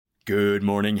Good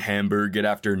morning, Hamburg, good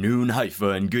afternoon, Haifa,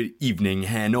 and good evening,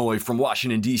 Hanoi. From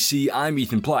Washington, D.C., I'm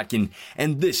Ethan Plotkin,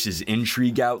 and this is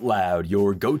Intrigue Out Loud,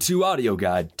 your go-to audio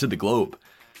guide to the globe.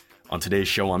 On today's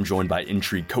show, I'm joined by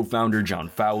Intrigue co-founder John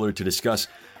Fowler to discuss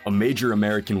a major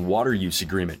American water use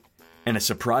agreement and a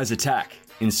surprise attack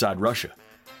inside Russia.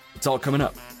 It's all coming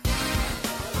up.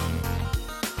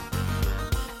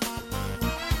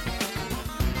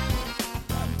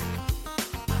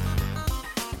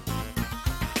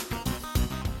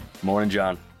 Morning,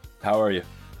 John. How are you?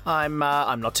 I'm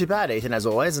not too bad, Ethan, as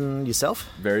always, and yourself?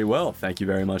 Very well. Thank you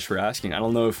very much for asking. I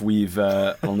don't know if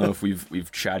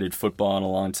we've chatted football in a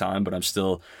long time, but I'm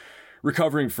still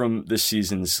recovering from this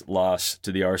season's loss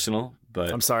to the Arsenal.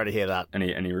 But I'm sorry to hear that.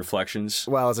 Any reflections?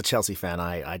 Well, as a Chelsea fan,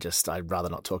 I'd rather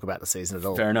not talk about the season at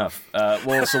all. Fair enough.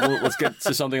 Let's get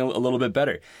to something a little bit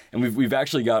better. And we've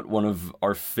actually got one of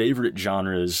our favorite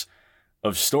genres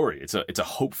of story. It's a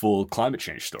hopeful climate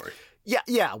change story.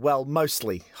 Yeah. Well,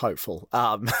 mostly hopeful.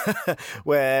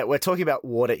 We're talking about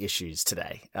water issues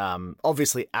today.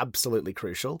 Obviously, absolutely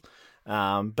crucial,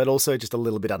 but also just a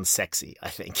little bit unsexy, I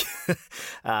think.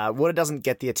 Water doesn't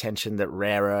get the attention that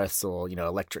rare earths or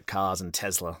electric cars and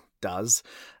Tesla does,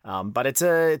 but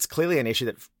it's clearly an issue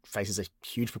that faces a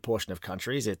huge proportion of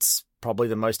countries. It's probably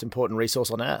the most important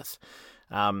resource on Earth.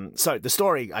 So the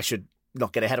story, I should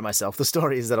not get ahead of myself. The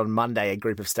story is that on Monday, a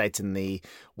group of states in the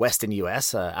western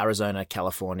US, Arizona,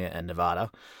 California, and Nevada,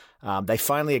 they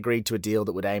finally agreed to a deal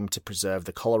that would aim to preserve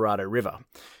the Colorado River,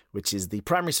 which is the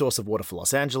primary source of water for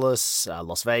Los Angeles,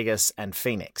 Las Vegas, and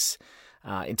Phoenix.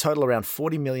 In total, around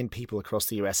 40 million people across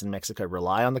the US and Mexico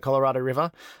rely on the Colorado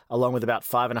River, along with about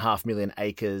 5.5 million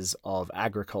acres of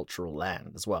agricultural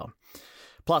land as well.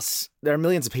 Plus, there are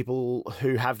millions of people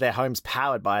who have their homes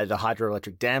powered by the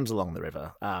hydroelectric dams along the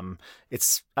river.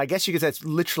 I guess you could say it's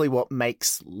literally what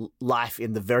makes life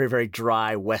in the very, very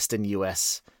dry western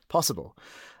US possible.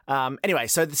 Anyway,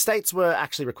 so the states were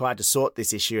actually required to sort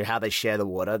this issue, how they share the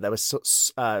water. They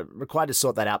were required to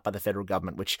sort that out by the federal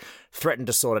government, which threatened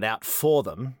to sort it out for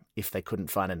them if they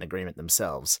couldn't find an agreement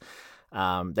themselves.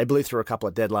 They blew through a couple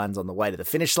of deadlines on the way to the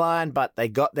finish line, but they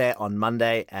got there on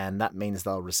Monday, and that means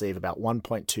they'll receive about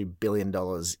 $1.2 billion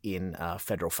in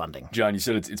federal funding. John, you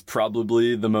said it's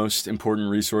probably the most important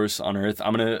resource on Earth.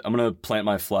 I'm gonna plant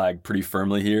my flag pretty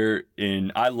firmly here.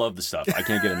 I love the stuff. I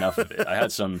can't get enough of it. I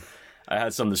had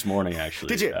some this morning, actually.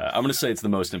 Did you? I'm going to say it's the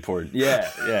most important.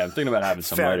 Yeah. I'm thinking about having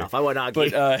some Fair later. enough. I won't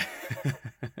argue. But,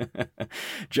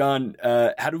 John,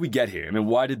 how did we get here? I mean,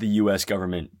 why did the U.S.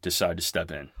 government decide to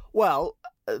step in? Well,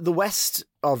 the west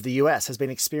of the US has been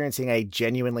experiencing a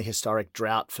genuinely historic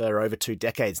drought for over 2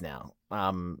 decades now.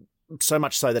 So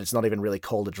much so that it's not even really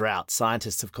called a drought.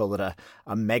 Scientists have called it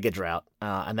a mega drought,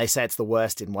 and they say it's the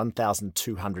worst in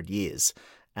 1,200 years,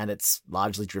 and it's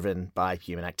largely driven by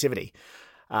human activity.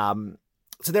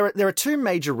 So there are 2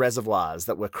 major reservoirs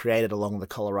that were created along the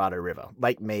Colorado River,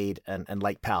 Lake Mead and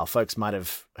Lake Powell. Folks might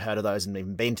have heard of those and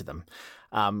even been to them.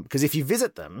 Because if you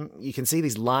visit them, you can see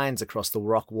these lines across the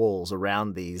rock walls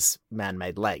around these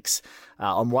man-made lakes.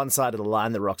 On one side of the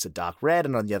line, the rocks are dark red,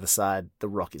 and on the other side, the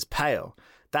rock is pale.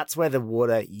 That's where the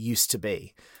water used to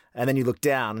be. And then you look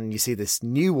down and you see this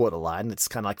new water line that's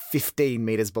kind of like 15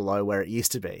 meters below where it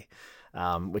used to be.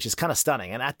 Which is kind of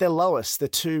stunning. And at their lowest, the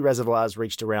 2 reservoirs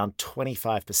reached around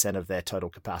 25% of their total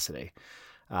capacity.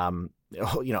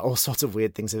 All sorts of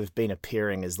weird things have been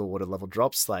appearing as the water level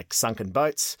drops, like sunken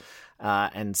boats,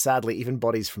 and sadly, even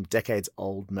bodies from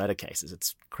decades-old murder cases.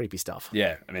 It's creepy stuff.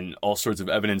 Yeah, I mean, all sorts of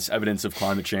evidence of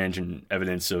climate change and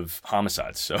evidence of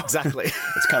homicides. So exactly,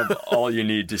 it's kind of all you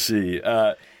need to see.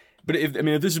 But if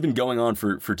this has been going on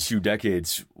for 2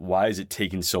 decades, why is it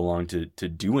taking so long to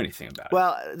do anything about it?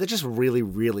 Well, they're just really,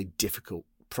 really difficult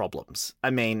problems. I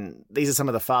mean, these are some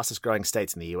of the fastest growing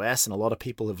states in the US, and a lot of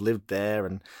people have lived there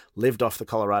and lived off the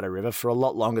Colorado River for a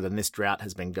lot longer than this drought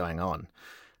has been going on.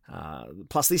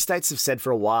 Plus, these states have said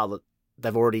for a while that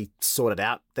they've already sorted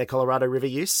out their Colorado River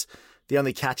use. The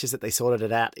only catch is that they sorted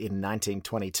it out in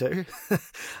 1922,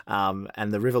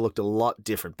 and the river looked a lot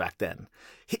different back then.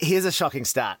 Here's a shocking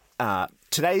stat.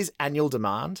 Today's annual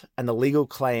demand and the legal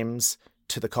claims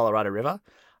to the Colorado River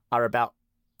are about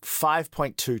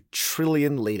 5.2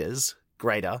 trillion litres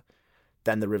greater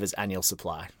than the river's annual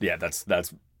supply. Yeah, that's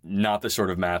not the sort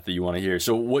of math that you want to hear.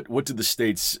 So what did the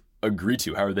states agree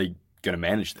to? How are they going to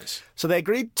manage this? So they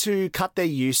agreed to cut their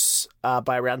use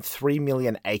by around 3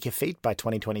 million acre feet by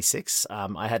 2026.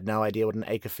 I had no idea what an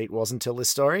acre feet was until this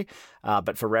story.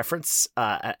 But for reference,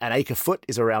 an acre foot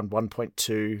is around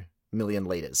 1.2 million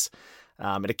litres.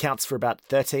 It accounts for about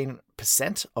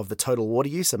 13% of the total water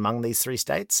use among these 3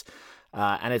 states.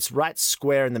 and it's right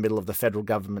square in the middle of the federal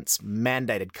government's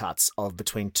mandated cuts of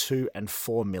between 2 and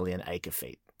 4 million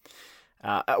acre-feet.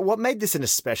 What made this an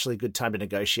especially good time to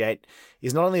negotiate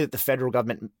is not only that the federal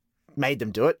government made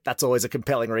them do it. That's always a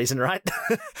compelling reason, right?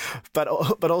 but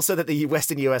also that the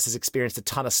Western US has experienced a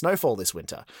ton of snowfall this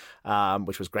winter,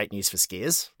 which was great news for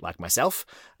skiers like myself.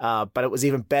 But it was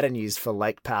even better news for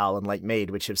Lake Powell and Lake Mead,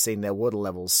 which have seen their water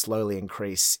levels slowly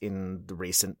increase in the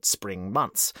recent spring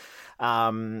months.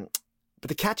 But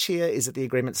the catch here is that the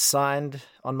agreement signed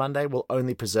on Monday will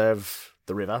only preserve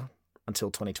the river until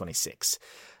 2026.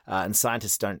 And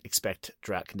scientists don't expect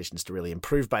drought conditions to really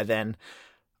improve by then.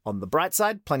 On the bright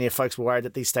side, plenty of folks were worried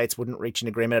that these states wouldn't reach an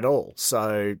agreement at all.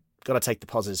 So got to take the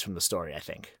positives from the story, I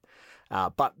think.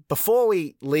 But before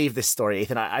we leave this story,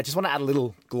 Ethan, I just want to add a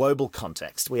little global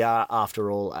context. We are, after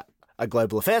all, a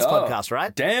global affairs podcast,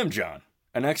 right? Damn, John.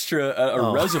 An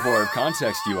extra reservoir of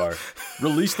context you are.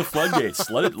 Release the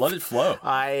floodgates. Let it flow.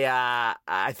 I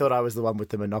thought I was the one with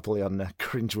the monopoly on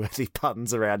cringeworthy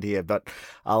puns around here, but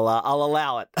I'll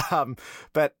allow it.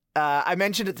 But I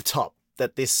mentioned at the top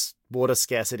that this water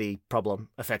scarcity problem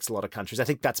affects a lot of countries. I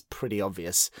think that's pretty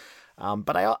obvious.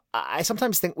 But I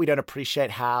sometimes think we don't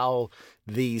appreciate how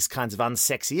these kinds of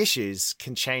unsexy issues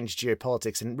can change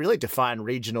geopolitics and really define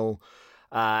regional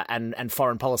and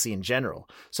foreign policy in general.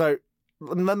 So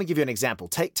let me give you an example.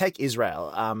 Take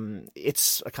Israel.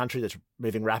 It's a country that's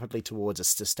moving rapidly towards a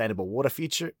sustainable water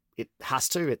future. It has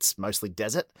to. It's mostly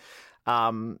desert.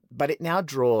 But it now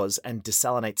draws and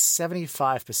desalinates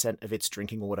 75% of its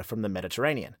drinking water from the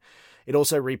Mediterranean. It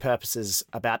also repurposes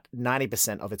about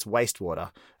 90% of its wastewater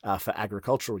for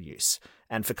agricultural use.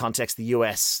 And for context, the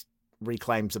US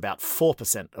reclaims about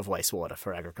 4% of wastewater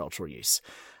for agricultural use.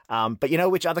 But you know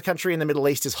which other country in the Middle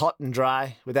East is hot and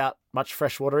dry without much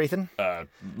fresh water, Ethan?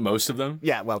 Most of them?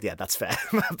 Yeah, well, yeah, that's fair.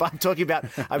 But I'm talking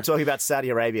about Saudi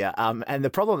Arabia. And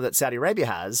the problem that Saudi Arabia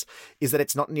has is that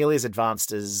it's not nearly as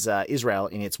advanced as Israel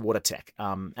in its water tech.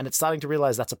 And it's starting to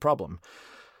realize that's a problem.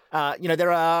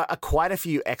 There are quite a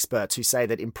few experts who say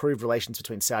that improved relations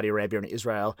between Saudi Arabia and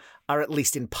Israel are at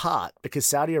least in part because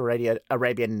Saudi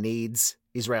Arabia needs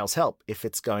Israel's help if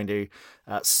it's going to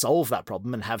solve that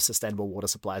problem and have sustainable water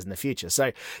supplies in the future.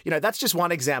 So, that's just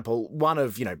one example, one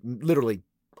of, literally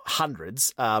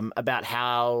hundreds about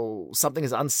how something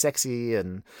as unsexy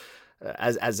and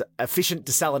as efficient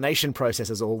desalination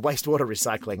processes or wastewater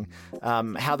recycling,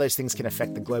 how those things can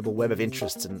affect the global web of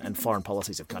interests and foreign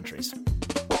policies of countries.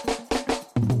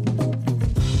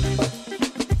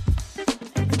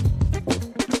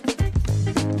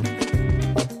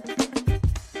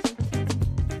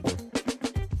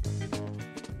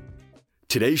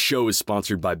 Today's show is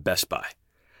sponsored by Best Buy.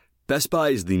 Best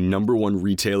Buy is the #1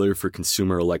 retailer for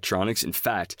consumer electronics. In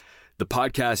fact, the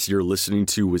podcast you're listening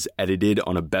to was edited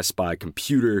on a Best Buy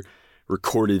computer,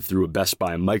 recorded through a Best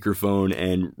Buy microphone,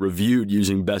 and reviewed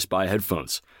using Best Buy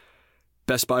headphones.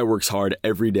 Best Buy works hard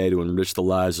every day to enrich the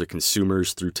lives of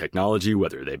consumers through technology,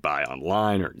 whether they buy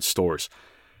online or in stores.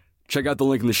 Check out the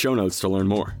link in the show notes to learn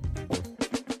more.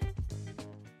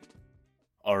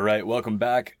 All right, welcome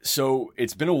back. So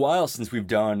it's been a while since we've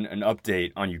done an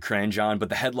update on Ukraine, John, but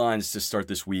the headlines to start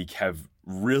this week have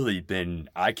really been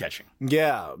eye-catching.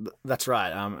 Yeah, that's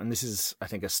right. And this is, I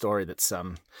think, a story that's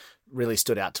really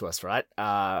stood out to us, right?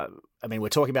 We're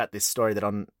talking about this story that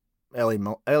on early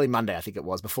Monday, I think it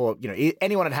was, before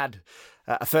anyone had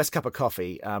a first cup of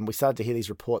coffee, we started to hear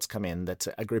these reports come in that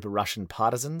a group of Russian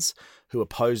partisans who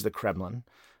oppose the Kremlin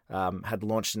had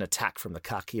launched an attack from the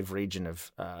Kharkiv region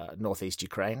of northeast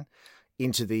Ukraine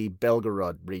into the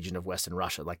Belgorod region of western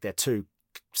Russia. Like, they're two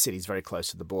cities very close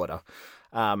to the border.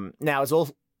 Now, as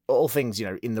all things,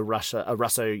 in the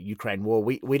Russo-Ukraine War,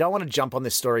 we don't want to jump on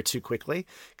this story too quickly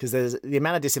because there's the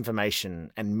amount of disinformation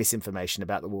and misinformation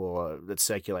about the war that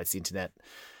circulates the internet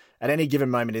at any given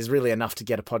moment is really enough to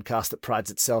get a podcast that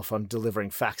prides itself on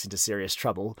delivering facts into serious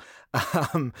trouble.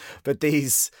 But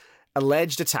these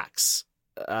alleged attacks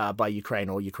by Ukraine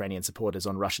or Ukrainian supporters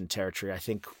on Russian territory, I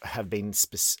think, have been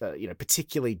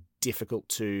particularly difficult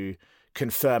to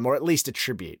confirm or at least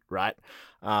attribute, right?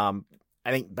 I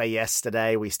think by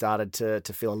yesterday we started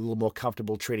to feel a little more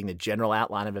comfortable treating the general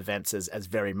outline of events as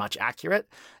very much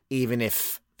accurate, even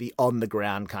if the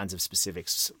on-the-ground kinds of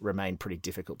specifics remain pretty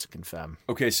difficult to confirm.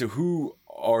 Okay, so who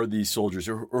are these soldiers,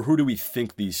 or who do we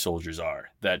think these soldiers are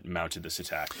that mounted this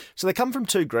attack? So they come from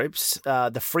two groups,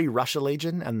 the Free Russia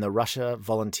Legion and the Russia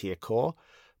Volunteer Corps,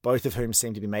 both of whom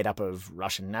seem to be made up of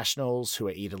Russian nationals who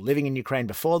are either living in Ukraine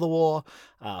before the war,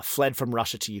 fled from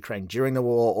Russia to Ukraine during the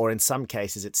war, or in some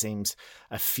cases, it seems,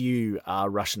 a few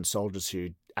Russian soldiers who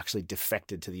actually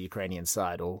defected to the Ukrainian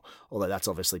side, although that's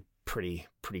obviously pretty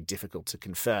difficult to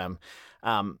confirm.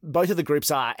 Both of the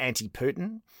groups are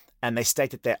anti-Putin, and they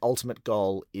state that their ultimate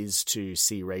goal is to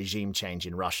see regime change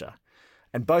in Russia.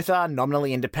 And both are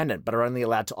nominally independent, but are only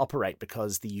allowed to operate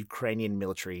because the Ukrainian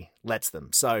military lets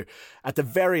them. So at the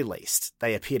very least,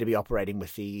 they appear to be operating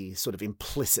with the sort of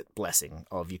implicit blessing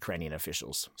of Ukrainian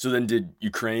officials. So then did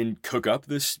Ukraine cook up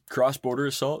this cross-border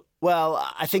assault? Well,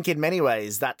 I think in many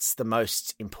ways, that's the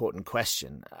most important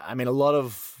question. I mean, a lot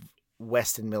of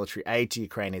Western military aid to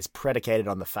Ukraine is predicated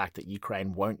on the fact that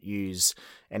Ukraine won't use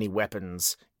any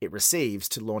weapons it receives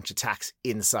to launch attacks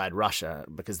inside Russia,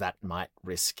 because that might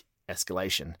risk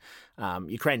escalation.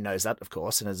 Ukraine knows that, of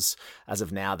course, and as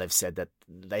of now, they've said that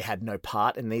they had no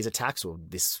part in these attacks or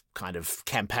this kind of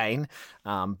campaign,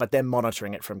 but they're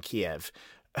monitoring it from Kiev.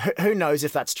 Who knows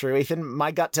if that's true, Ethan?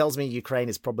 My gut tells me Ukraine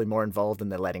is probably more involved than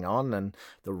they're letting on, and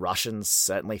the Russians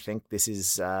certainly think this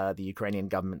is the Ukrainian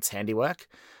government's handiwork.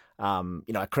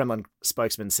 A Kremlin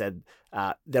spokesman said,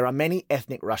 there are many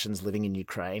ethnic Russians living in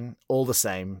Ukraine. All the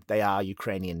same, they are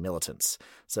Ukrainian militants.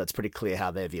 So it's pretty clear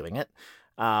how they're viewing it.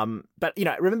 But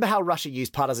remember how Russia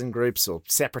used partisan groups or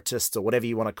separatists or whatever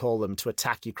you want to call them to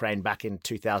attack Ukraine back in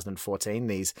 2014,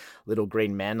 these little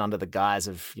green men under the guise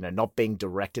of, not being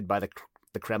directed by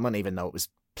the Kremlin, even though it was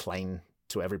plain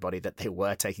to everybody that they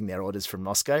were taking their orders from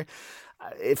Moscow.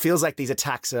 It feels like these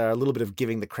attacks are a little bit of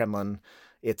giving the Kremlin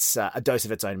it's a dose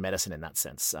of its own medicine in that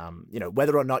sense.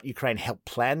 Whether or not Ukraine helped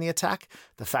plan the attack,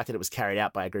 the fact that it was carried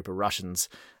out by a group of Russians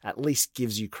at least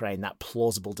gives Ukraine that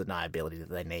plausible deniability that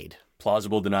they need.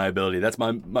 Plausible deniability. That's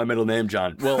my middle name,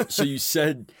 John. Well, so you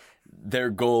said their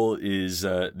goal is,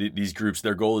 these groups,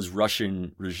 their goal is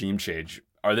Russian regime change.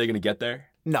 Are they going to get there?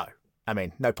 No. I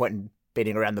mean, no point in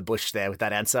beating around the bush there with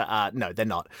that answer. No, they're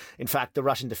not. In fact, the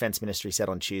Russian Defense Ministry said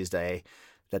on Tuesday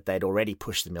that they'd already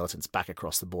pushed the militants back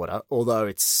across the border, although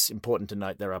it's important to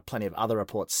note there are plenty of other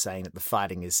reports saying that the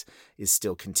fighting is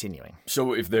still continuing.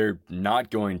 So if they're not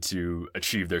going to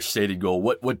achieve their stated goal,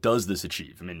 what does this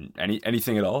achieve? I mean,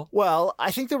 anything at all? Well,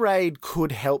 I think the raid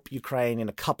could help Ukraine in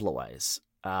a couple of ways.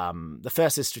 The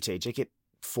first is strategic. It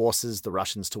forces the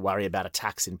Russians to worry about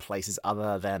attacks in places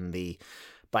other than the,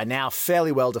 by now,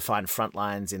 fairly well-defined front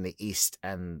lines in the east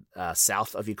and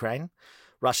south of Ukraine.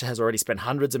 Russia has already spent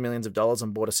hundreds of millions of dollars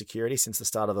on border security since the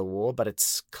start of the war, but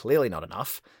it's clearly not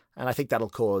enough. And I think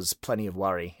that'll cause plenty of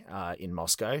worry in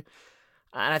Moscow. And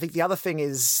I think the other thing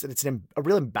is that it's a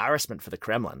real embarrassment for the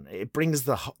Kremlin. It brings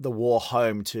the war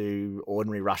home to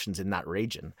ordinary Russians in that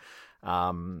region.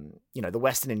 The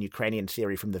Western and Ukrainian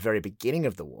theory from the very beginning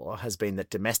of the war has been that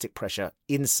domestic pressure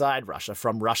inside Russia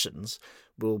from Russians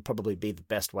will probably be the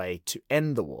best way to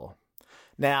end the war.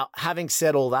 Now, having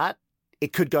said all that,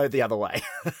 it could go the other way.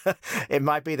 It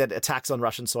might be that attacks on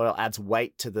Russian soil adds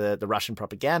weight to the Russian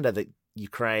propaganda that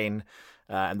Ukraine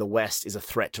and the West is a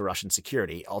threat to Russian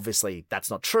security. Obviously, that's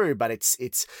not true, but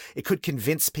it could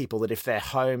convince people that if their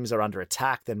homes are under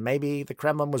attack, then maybe the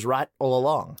Kremlin was right all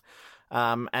along.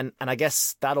 And I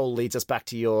guess that all leads us back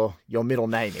to your middle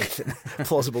name, Ethan,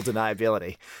 plausible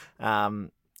deniability.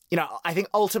 I think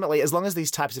ultimately, as long as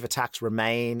these types of attacks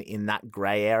remain in that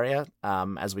grey area,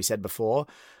 as we said before,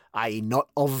 i.e. not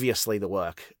obviously the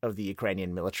work of the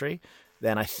Ukrainian military,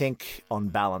 then I think on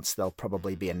balance, they'll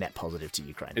probably be a net positive to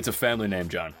Ukraine. It's a family name,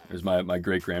 John. It was my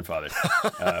great-grandfather.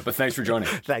 But thanks for joining.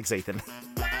 Thanks, Ethan.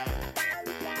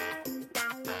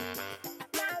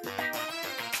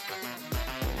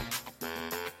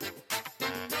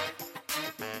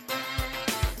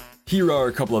 Here are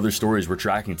a couple other stories we're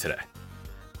tracking today.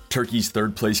 Turkey's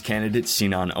third-place candidate,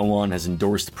 Sinan Oğan, has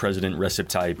endorsed President Recep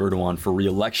Tayyip Erdogan for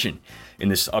re-election in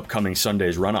this upcoming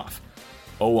Sunday's runoff.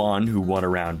 Oğan, who won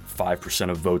around 5%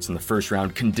 of votes in the first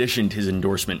round, conditioned his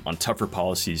endorsement on tougher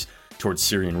policies towards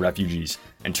Syrian refugees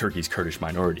and Turkey's Kurdish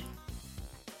minority.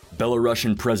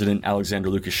 Belarusian President Alexander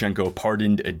Lukashenko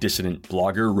pardoned a dissident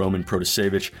blogger, Roman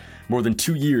Protasevich, more than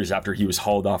 2 years after he was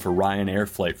hauled off a Ryanair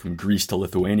flight from Greece to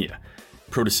Lithuania.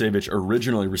 Protasevich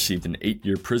originally received an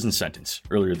 8-year prison sentence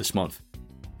earlier this month.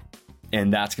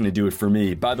 And that's going to do it for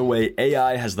me. By the way,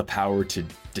 AI has the power to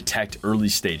detect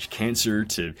early-stage cancer,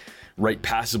 to write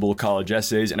passable college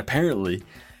essays, and apparently,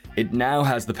 it now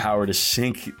has the power to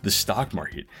sink the stock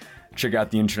market. Check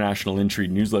out the International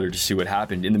Intrigue newsletter to see what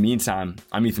happened. In the meantime,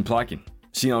 I'm Ethan Plotkin.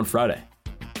 See you on Friday.